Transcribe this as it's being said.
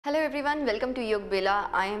Hello everyone, welcome to योगबेला।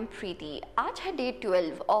 I am प्रीति। आज है day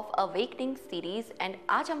 12 of awakening series and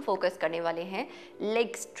आज हम फोकस करने वाले हैं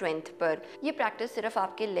लेग स्ट्रेंथ पर। ये प्रैक्टिस सिर्फ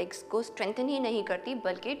आपके लेग्स को स्ट्रेंथन ही नहीं करती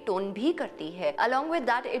बल्कि टोन भी करती है। Along with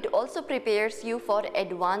that it also prepares you for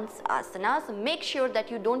advance asanas. Make sure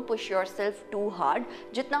that you don't push your self to hard.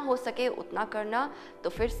 जितना हो सके उतना करना। तो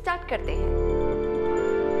फिर स्टार्ट करते हैं।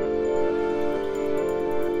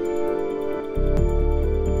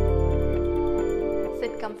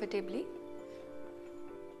 Sit comfortably,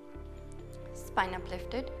 spine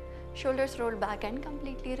uplifted, shoulders rolled back and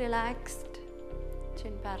completely relaxed,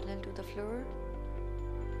 chin parallel to the floor.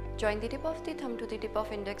 Join the tip of the thumb to the tip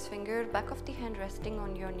of index finger, back of the hand resting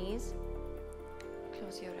on your knees.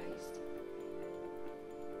 Close your eyes.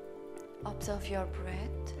 Observe your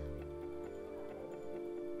breath.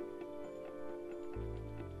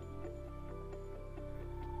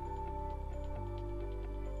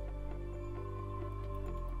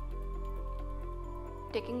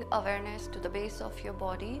 Taking awareness to the base of your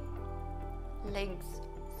body, legs,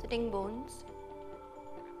 sitting bones.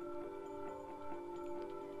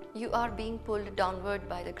 You are being pulled downward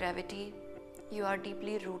by the gravity. You are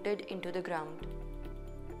deeply rooted into the ground.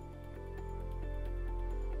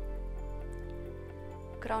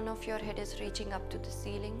 Crown of your head is reaching up to the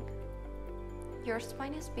ceiling. Your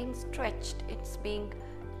spine is being stretched, it's being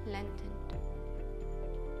lengthened.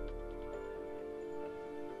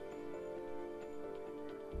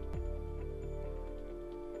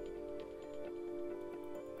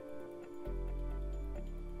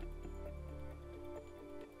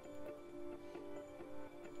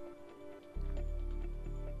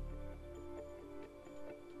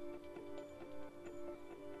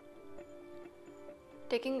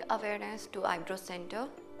 Taking awareness to eyebrow center.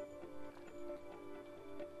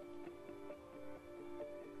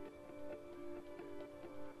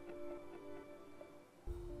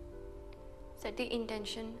 Set the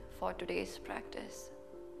intention for today's practice.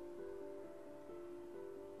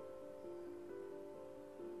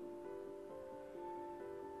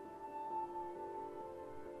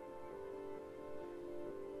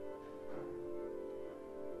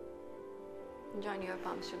 Join your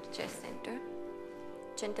palms to the chest center.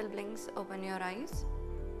 Gentle blinks, open your eyes.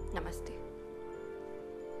 Namaste.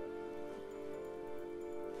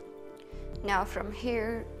 Now from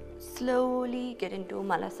here, slowly get into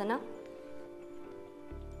Malasana.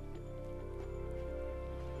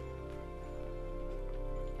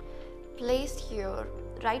 Place your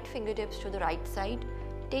right fingertips to the right side.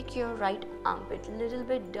 Take your right armpit a little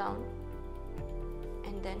bit down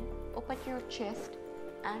and then open your chest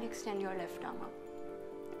and extend your left arm up.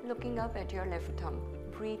 Looking up at your left thumb,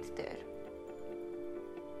 breathe there.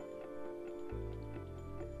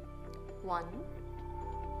 1,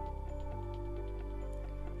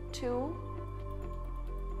 2,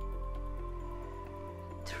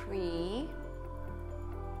 3,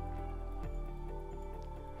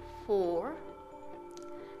 4,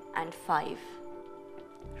 and 5.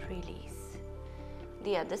 Release.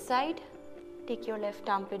 The other side, take your left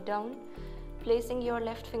armpit down. Placing your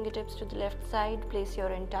left fingertips to the left side, place your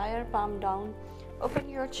entire palm down, open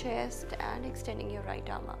your chest and extending your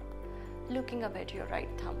right arm up, looking up at your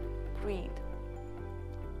right thumb. Breathe.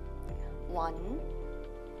 1,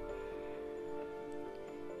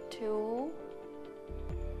 2,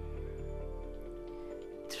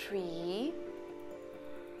 3,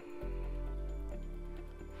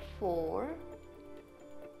 4,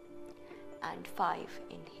 and 5.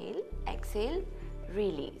 Inhale, exhale,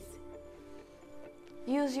 release.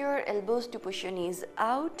 Use your elbows to push your knees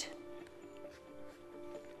out.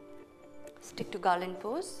 Stick to garland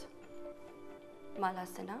pose.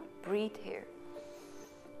 Malasana. Breathe here.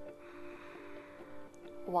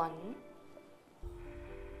 1,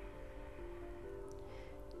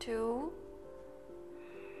 2,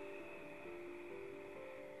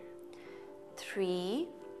 3,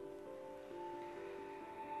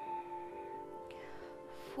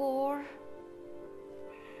 4,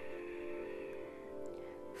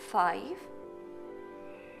 5,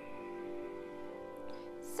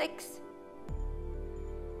 6,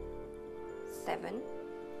 7,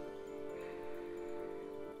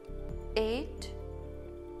 8,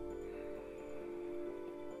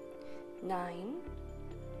 9,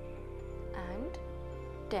 and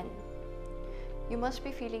 10. You must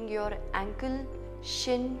be feeling your ankle,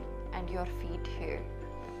 shin, and your feet here.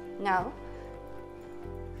 Now,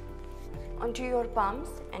 onto your palms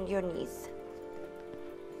and your knees.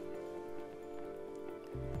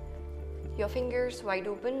 Your fingers wide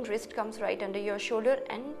open, wrist comes right under your shoulder,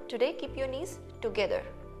 and today keep your knees together.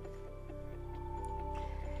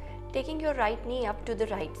 Taking your right knee up to the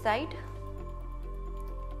right side,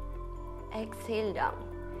 exhale down.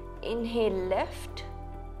 Inhale left,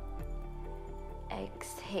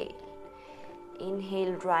 exhale.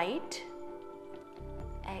 Inhale right,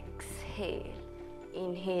 exhale.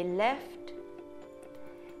 Inhale left,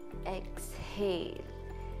 exhale.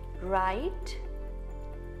 Right,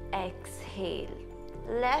 exhale.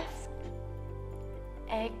 Left,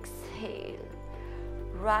 exhale.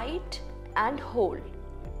 Right, and hold.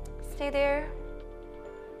 Stay there.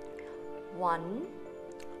 1,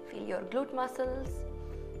 feel your glute muscles.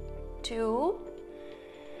 2,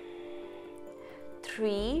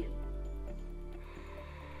 3,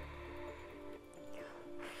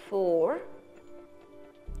 4,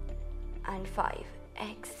 and 5.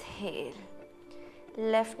 Exhale.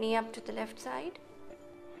 Left knee up to the left side.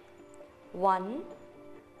 1,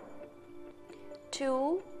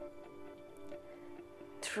 2,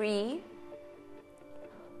 3,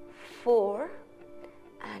 4,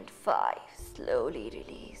 and 5. Slowly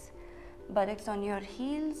release. Buttocks on your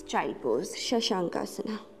heels, child pose,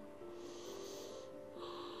 Shashankasana.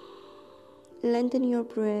 Lengthen your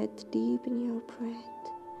breath, deepen your breath.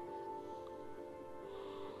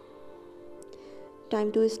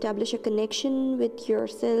 Time to establish a connection with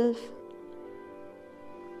yourself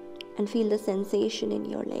and feel the sensation in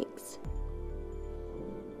your legs.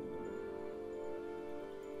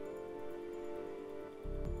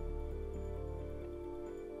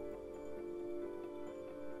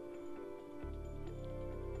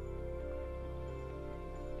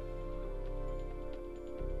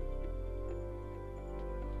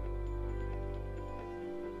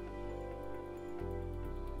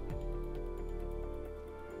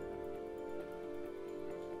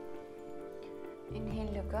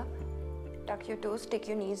 Inhale, look up, tuck your toes, take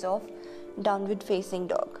your knees off, downward facing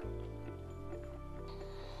dog.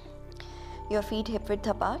 Your feet hip width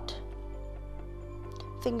apart,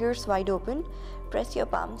 fingers wide open. Press your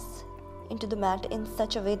palms into the mat in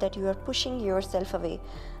such a way that you are pushing yourself away.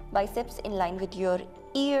 Biceps in line with your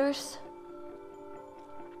ears.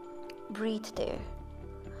 Breathe there.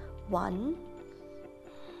 1,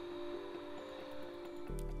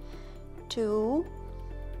 2,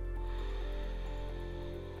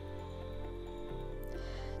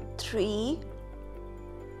 3,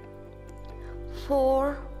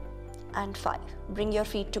 4, and 5. Bring your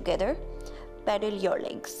feet together. Pedal your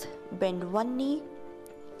legs. Bend one knee.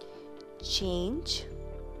 Change.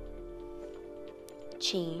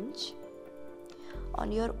 Change. On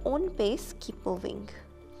your own pace, keep moving.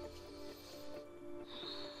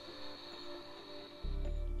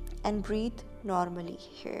 And breathe normally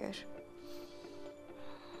here.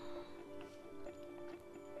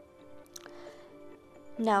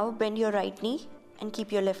 Now bend your right knee and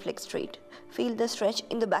keep your left leg straight. Feel the stretch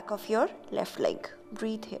in the back of your left leg.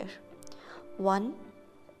 Breathe here. 1,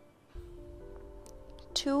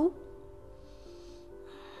 2,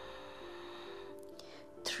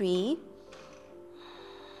 3,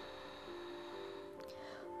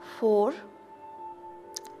 4,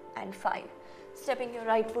 and 5. Stepping your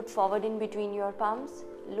right foot forward in between your palms.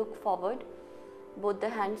 Look forward. Both the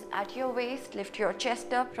hands at your waist. Lift your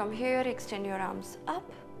chest up. From here, extend your arms up.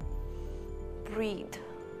 Breathe.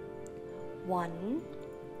 1,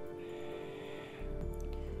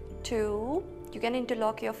 2. You can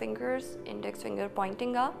interlock your fingers, index finger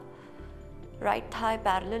pointing up. Right thigh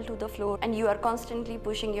parallel to the floor, and you are constantly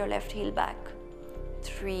pushing your left heel back.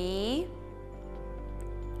 3,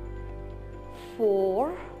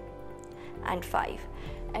 4, and 5.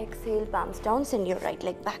 Exhale, palms down, send your right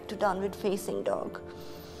leg back to downward facing dog.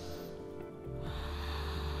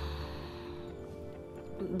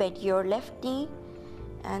 Bend your left knee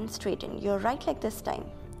and straighten your right leg this time.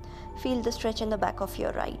 Feel the stretch in the back of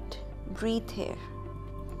your right. Breathe here.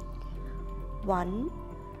 1,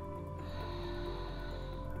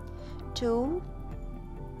 2,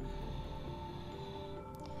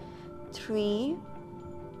 3,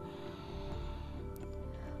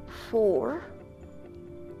 4,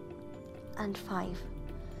 and 5.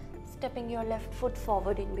 Stepping your left foot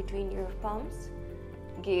forward in between your palms.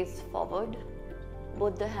 Gaze forward.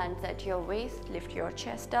 Both the hands at your waist. Lift your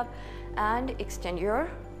chest up and extend your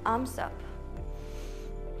arms up.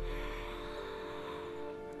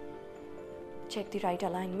 Check the right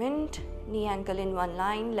alignment. Knee ankle in one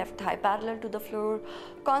line. Left thigh parallel to the floor.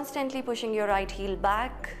 Constantly pushing your right heel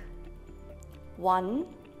back. 1,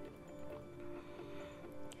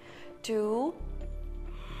 2,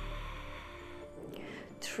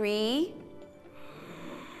 3,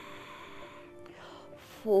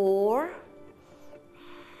 4,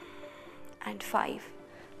 and 5.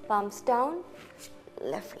 Palms down,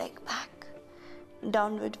 left leg back,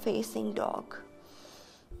 downward facing dog.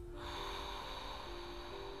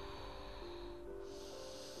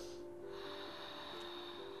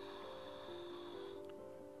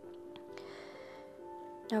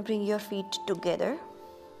 Now bring your feet together.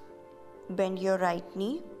 Bend your right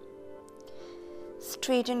knee.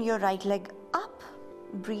 Straighten your right leg up.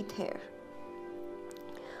 Breathe here.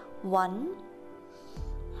 1,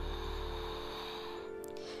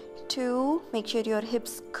 2, make sure your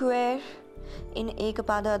hips square in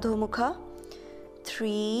Ekapada Adho Mukha.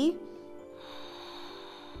 3,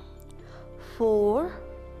 4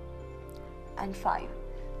 and 5.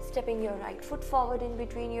 Stepping your right foot forward in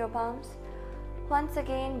between your palms. Once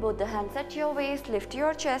again, both the hands at your waist, lift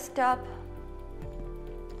your chest up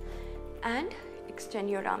and extend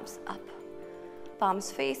your arms up.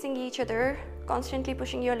 Palms facing each other, constantly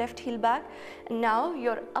pushing your left heel back. And now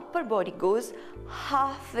your upper body goes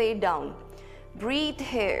halfway down. Breathe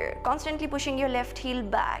here, constantly pushing your left heel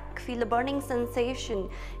back. Feel the burning sensation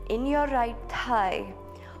in your right thigh.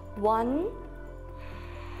 1,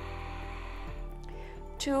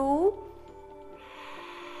 2,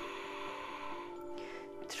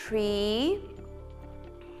 3.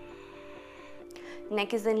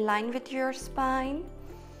 Neck is in line with your spine.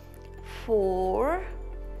 4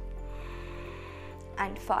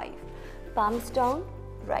 and 5. Palms down,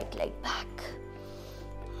 right leg back.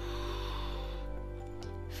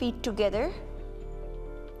 Feet together.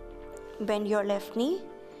 Bend your left knee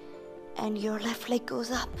and your left leg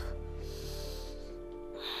goes up.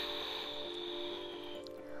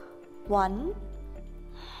 1,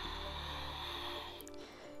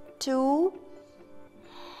 2,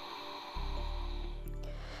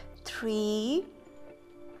 3,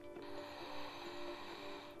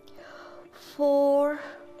 4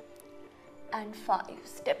 and 5.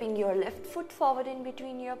 Stepping your left foot forward in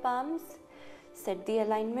between your palms. Set the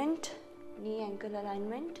alignment, knee ankle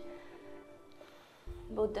alignment.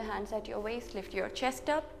 Both the hands at your waist, lift your chest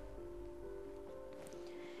up.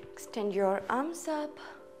 Extend your arms up.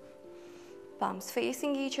 Palms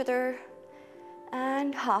facing each other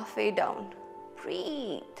and halfway down.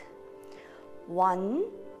 Breathe. 1.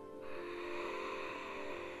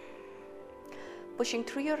 Pushing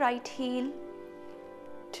through your right heel.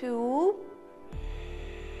 2,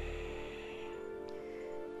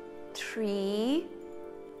 3,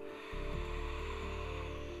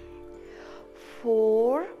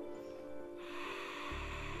 4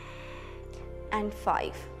 and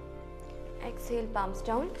 5. Exhale, palms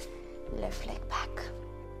down, left leg back.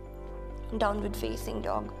 Downward facing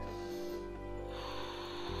dog.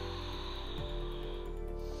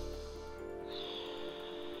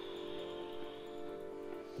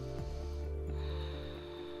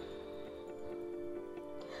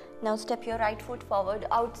 Now step your right foot forward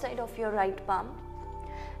outside of your right palm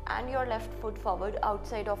and your left foot forward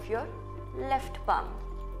outside of your left palm.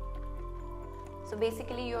 So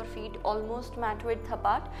basically your feet almost mat width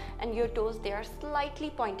apart and your toes, they are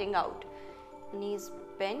slightly pointing out. Knees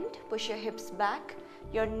bent, push your hips back.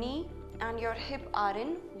 Your knee and your hip are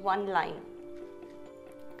in one line.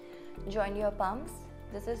 Join your palms.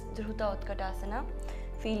 This is Dhruta Utkatasana.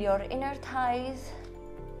 Feel your inner thighs.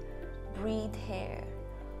 Breathe here.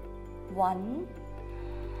 1,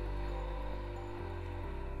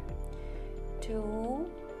 2,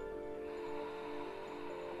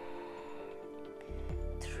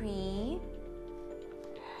 3,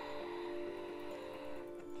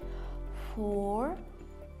 4,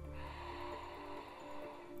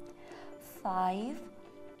 5,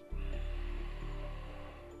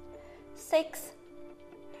 6,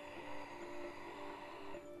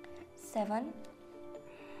 7,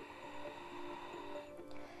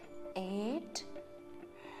 8,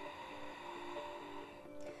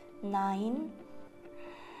 9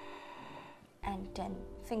 and 10.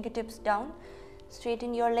 Fingertips down.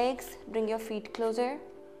 Straighten your legs. Bring your feet closer.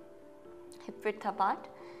 Hip width apart.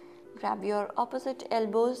 Grab your opposite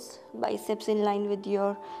elbows. Biceps in line with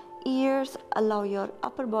your ears. Allow your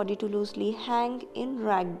upper body to loosely hang in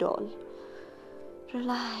ragdoll.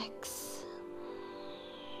 Relax.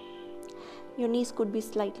 Your knees could be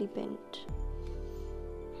slightly bent.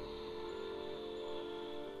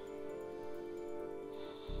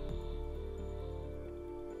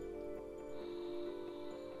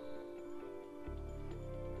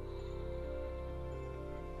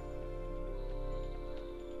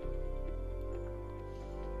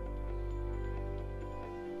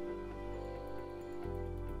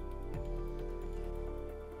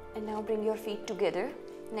 And now bring your feet together.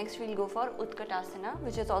 Next we'll go for Utkatasana,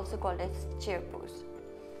 which is also called as chair pose.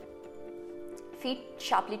 Feet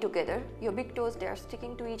sharply together. Your big toes, they are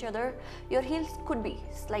sticking to each other. Your heels could be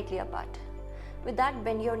slightly apart. With that,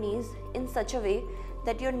 bend your knees in such a way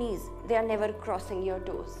that your knees, they are never crossing your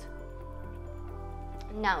toes.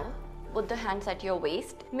 Now Put the hands at your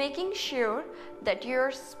waist, making sure that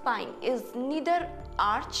your spine is neither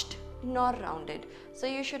arched nor rounded. So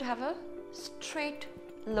you should have a straight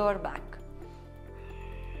lower back.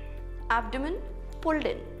 Abdomen pulled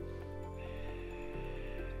in.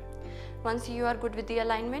 Once you are good with the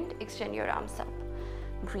alignment, extend your arms up.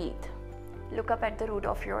 Breathe. Look up at the root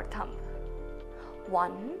of your thumb.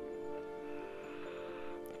 1,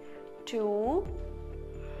 2,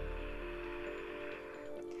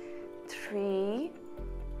 3,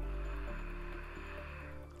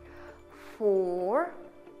 4,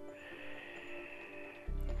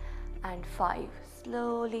 and 5.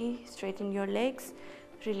 Slowly straighten your legs,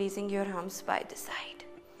 releasing your arms by the side.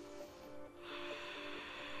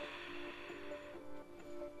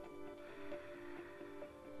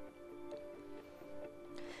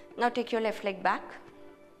 Now take your left leg back.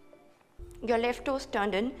 Your left toes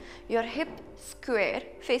turned in, your hip square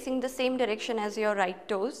facing the same direction as your right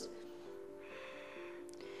toes.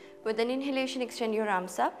 With an inhalation, extend your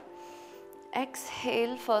arms up.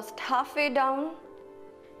 Exhale, first halfway down.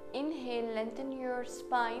 Inhale, lengthen your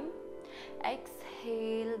spine.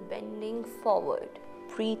 Exhale, bending forward.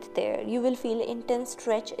 Breathe there. You will feel intense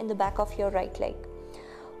stretch in the back of your right leg.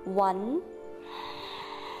 1,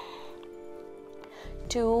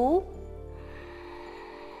 2,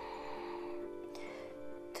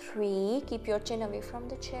 3. Keep your chin away from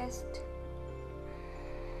the chest.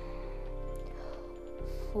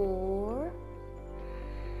 4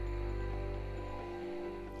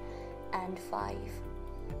 and 5.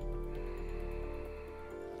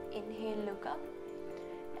 Inhale, look up.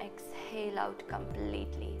 Exhale out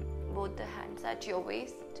completely. Both the hands at your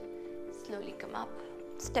waist. Slowly come up,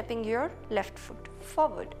 stepping your left foot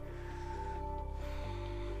forward.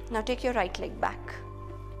 Now take your right leg back.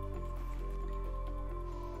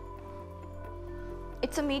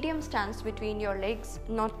 It's a medium stance between your legs,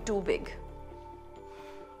 not too big.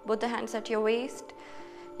 Both the hands at your waist,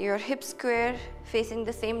 your hips square facing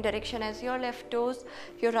the same direction as your left toes,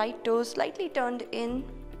 your right toes slightly turned in.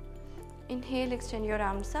 Inhale, extend your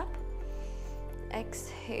arms up.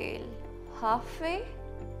 Exhale, halfway,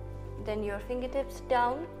 then your fingertips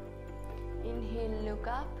down. Inhale, look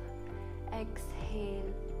up.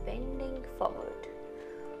 Exhale, bending forward.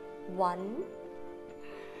 1,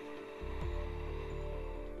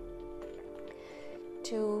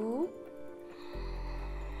 2,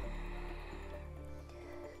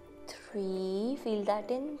 3. Feel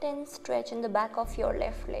that intense stretch in the back of your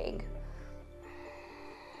left leg.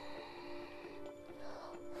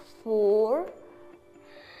 4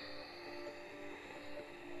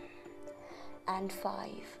 and 5.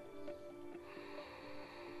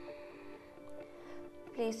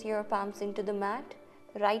 Place your palms into the mat,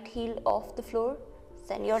 right heel off the floor.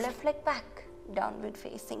 Send your left leg back, downward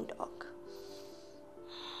facing dog.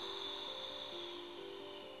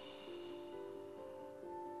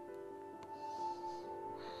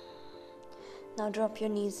 Now drop your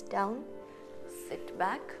knees down, sit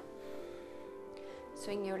back,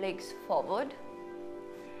 swing your legs forward,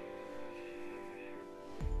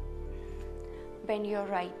 bend your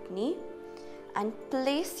right knee and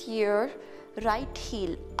place your right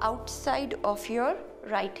heel outside of your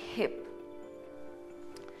right hip.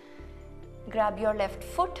 Grab your left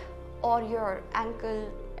foot or your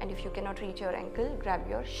ankle, and if you cannot reach your ankle, grab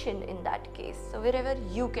your shin in that case. So wherever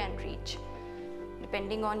you can reach,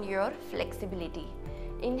 depending on your flexibility.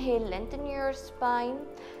 Inhale, lengthen your spine.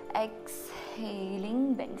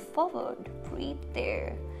 Exhaling, bend forward. Breathe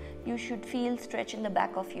there. You should feel stretch in the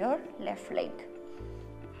back of your left leg.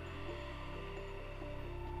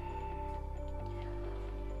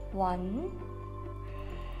 1,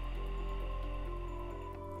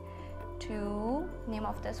 2. Name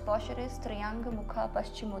of this posture is Triyanga Mukha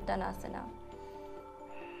Paschimottanasana.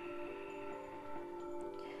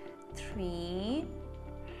 3,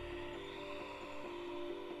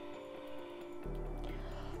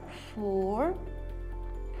 4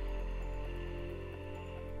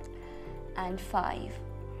 and 5.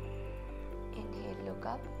 Inhale, look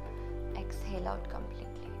up. Exhale out completely.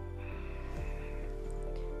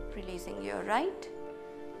 Releasing your right.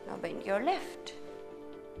 Now bend your left.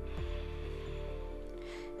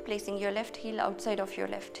 Placing your left heel outside of your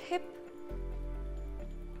left hip.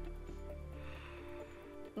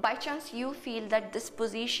 By chance you feel that this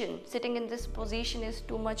position, sitting in this position is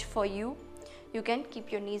too much for you, you can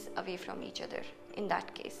keep your knees away from each other in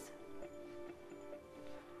that case.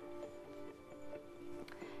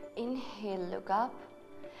 Inhale, look up.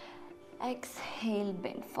 Exhale,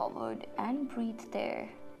 bend forward and breathe there.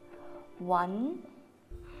 1,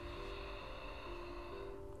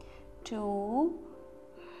 2,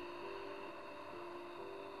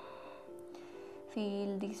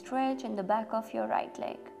 Feel the stretch in the back of your right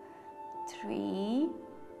leg. 3,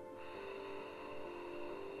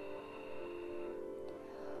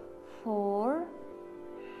 4,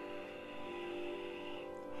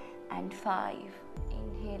 and 5.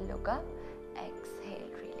 Inhale, look up. Exhale,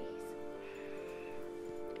 release.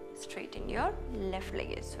 Straighten your left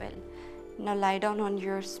leg as well. Now lie down on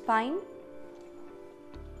your spine.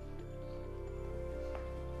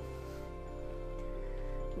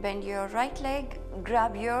 Bend your right leg,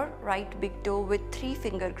 grab your right big toe with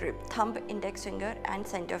 3-finger grip, thumb, index finger and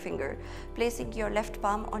center finger, placing your left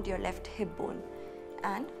palm on your left hip bone,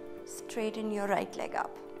 and straighten your right leg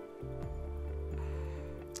up.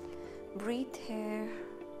 Breathe here.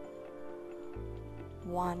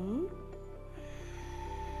 1,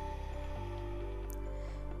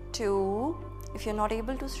 2. If you're not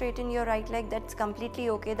able to straighten your right leg, that's completely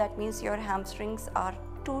okay. That means your hamstrings are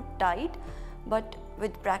too tight, but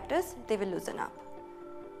with practice they will loosen up.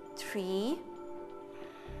 3,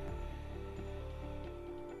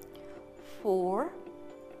 4,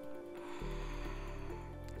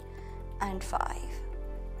 and 5.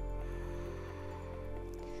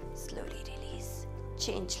 Slowly release.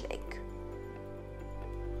 Change leg.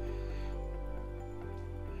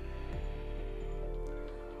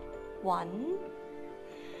 1,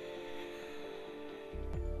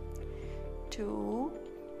 2,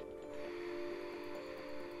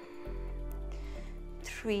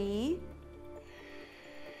 3,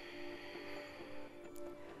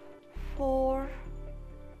 4,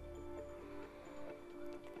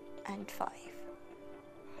 and 5.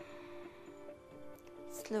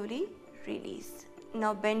 Slowly release.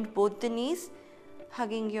 Now bend both the knees,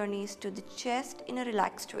 hugging your knees to the chest in a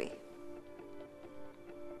relaxed way.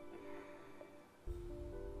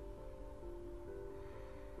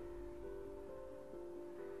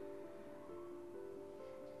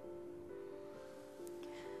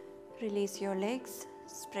 Release your legs,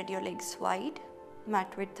 spread your legs wide,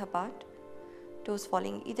 mat width apart, toes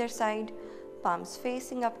falling either side, palms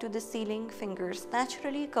facing up to the ceiling, fingers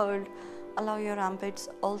naturally curled. Allow your armpits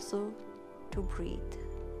also to breathe.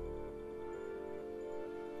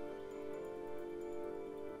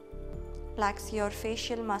 Relax your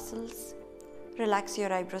facial muscles, relax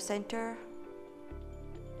your eyebrow center.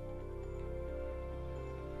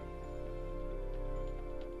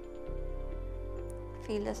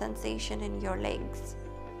 Feel the sensation in your legs.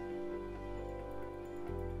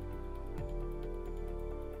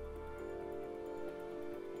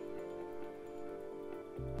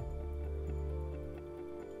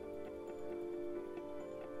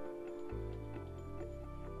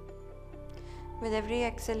 With every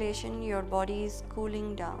exhalation, your body is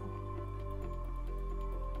cooling down.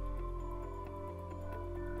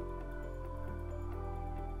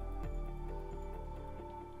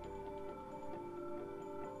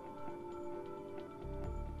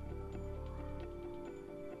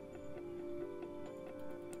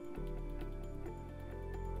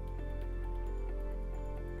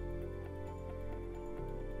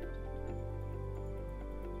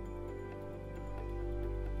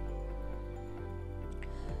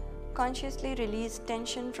 Consciously release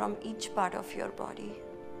tension from each part of your body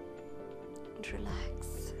and relax.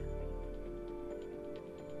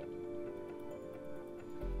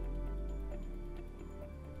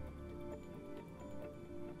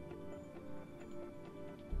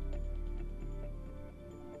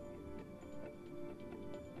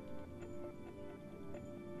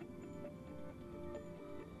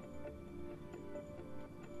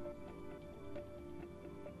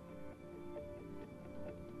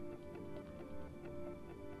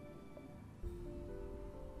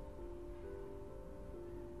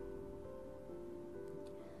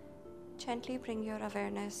 Gently bring your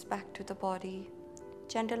awareness back to the body.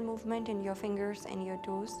 Gentle movement in your fingers and your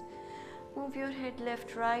toes. Move your head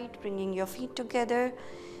left, right, bringing your feet together.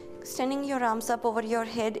 Extending your arms up over your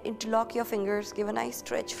head, interlock your fingers, give a nice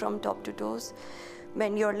stretch from top to toes.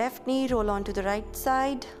 Bend your left knee, roll onto the right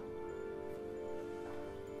side.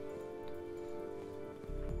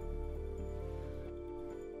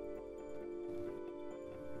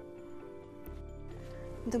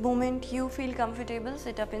 The moment you feel comfortable,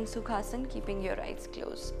 sit up in Sukhasana, keeping your eyes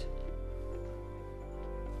closed.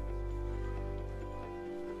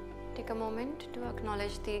 Take a moment to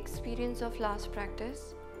acknowledge the experience of last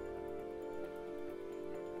practice.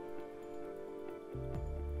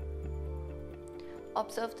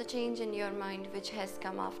 Observe the change in your mind which has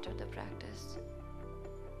come after the practice.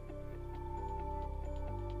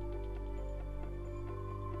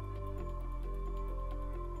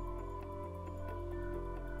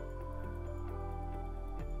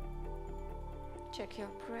 Check your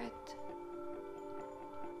breath.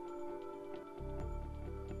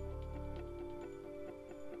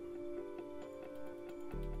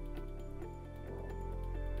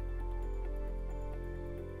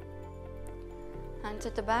 Hands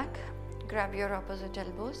at the back, grab your opposite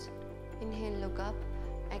elbows. Inhale, look up.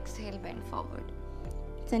 Exhale, bend forward.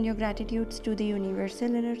 Send your gratitudes to the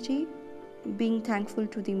universal energy, being thankful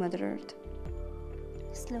to the Mother Earth.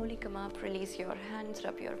 Slowly come up, release your hands,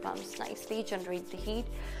 rub your palms nicely, generate the heat.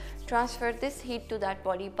 Transfer this heat to that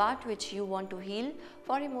body part which you want to heal.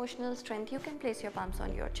 For emotional strength, you can place your palms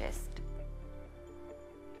on your chest.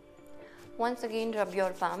 Once again, rub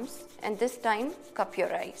your palms and this time, cup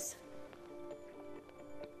your eyes.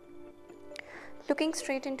 Looking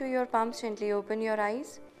straight into your palms, gently open your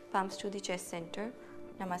eyes, palms to the chest center.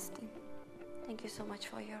 Namaste. Thank you so much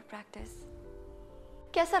for your practice.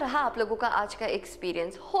 कैसा रहा आप लोगों का आज का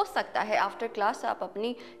experience? हो सकता है आफ्टर क्लास आप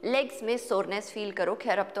अपनी लेग्स में सोरनेस फील करो.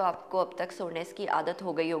 खैर अब तो आपको अब तक सोरनेस की आदत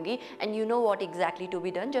हो गई होगी and you know what exactly to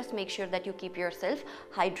be done. Just make sure that you keep yourself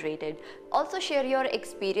hydrated. Also share your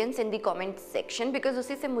experience in the comment section because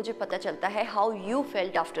उसी से मुझे पता चलता है how you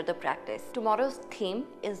felt after the practice. Tomorrow's theme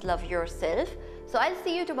is love yourself. So I'll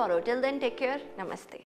see you tomorrow. Till then, take care. Namaste.